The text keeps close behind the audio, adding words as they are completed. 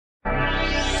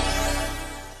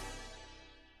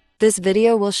This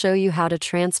video will show you how to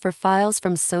transfer files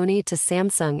from Sony to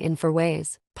Samsung in 4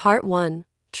 ways. Part 1.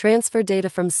 Transfer data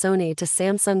from Sony to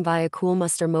Samsung via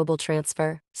Coolmuster Mobile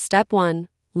Transfer. Step 1.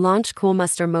 Launch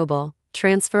Coolmuster Mobile.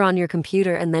 Transfer on your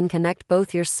computer and then connect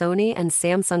both your Sony and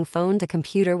Samsung phone to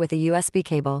computer with a USB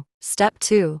cable. Step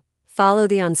 2. Follow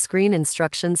the on-screen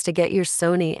instructions to get your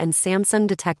Sony and Samsung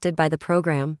detected by the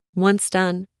program. Once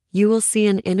done, you will see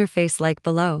an interface like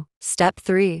below. Step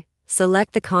 3.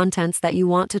 Select the contents that you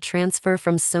want to transfer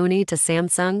from Sony to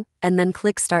Samsung, and then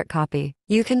click Start Copy.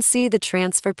 You can see the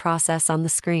transfer process on the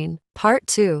screen. Part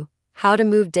 2. How to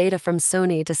move data from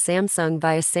Sony to Samsung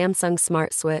via Samsung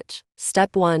Smart Switch.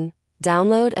 Step 1.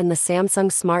 Download the Samsung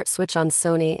Smart Switch on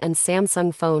Sony and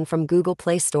Samsung phone from Google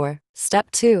Play Store. Step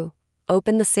 2.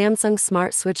 Open the Samsung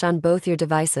Smart Switch on both your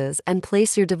devices and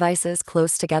place your devices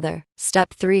close together.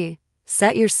 Step 3.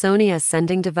 Set your Sony as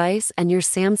sending device and your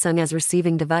Samsung as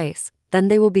receiving device, then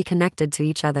they will be connected to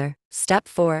each other. Step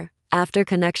 4. After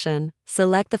connection,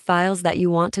 select the files that you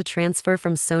want to transfer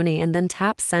from Sony and then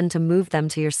tap Send to move them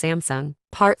to your Samsung.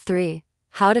 Part 3.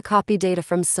 How to copy data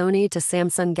from Sony to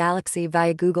Samsung Galaxy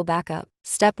via Google Backup.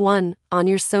 Step 1. On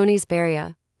your Sony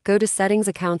Xperia, go to Settings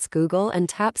Accounts Google and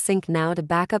tap Sync Now to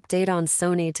backup data on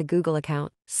Sony to Google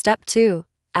account. Step 2.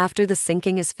 After the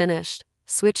syncing is finished,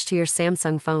 switch to your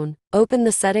Samsung phone. Open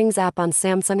the Settings app on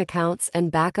Samsung accounts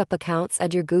and backup accounts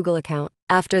at your Google account.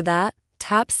 After that,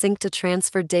 tap Sync to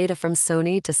transfer data from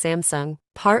Sony to Samsung.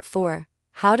 Part 4.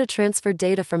 How to transfer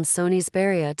data from Sony's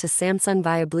Xperia to Samsung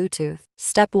via Bluetooth.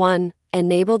 Step 1.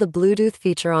 Enable the Bluetooth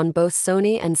feature on both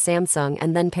Sony and Samsung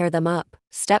and then pair them up.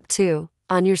 Step 2.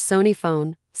 On your Sony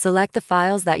phone, select the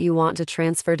files that you want to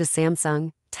transfer to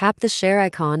Samsung. Tap the share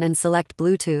icon and select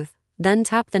Bluetooth. Then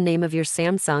tap the name of your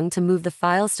Samsung to move the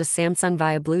files to Samsung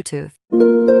via Bluetooth.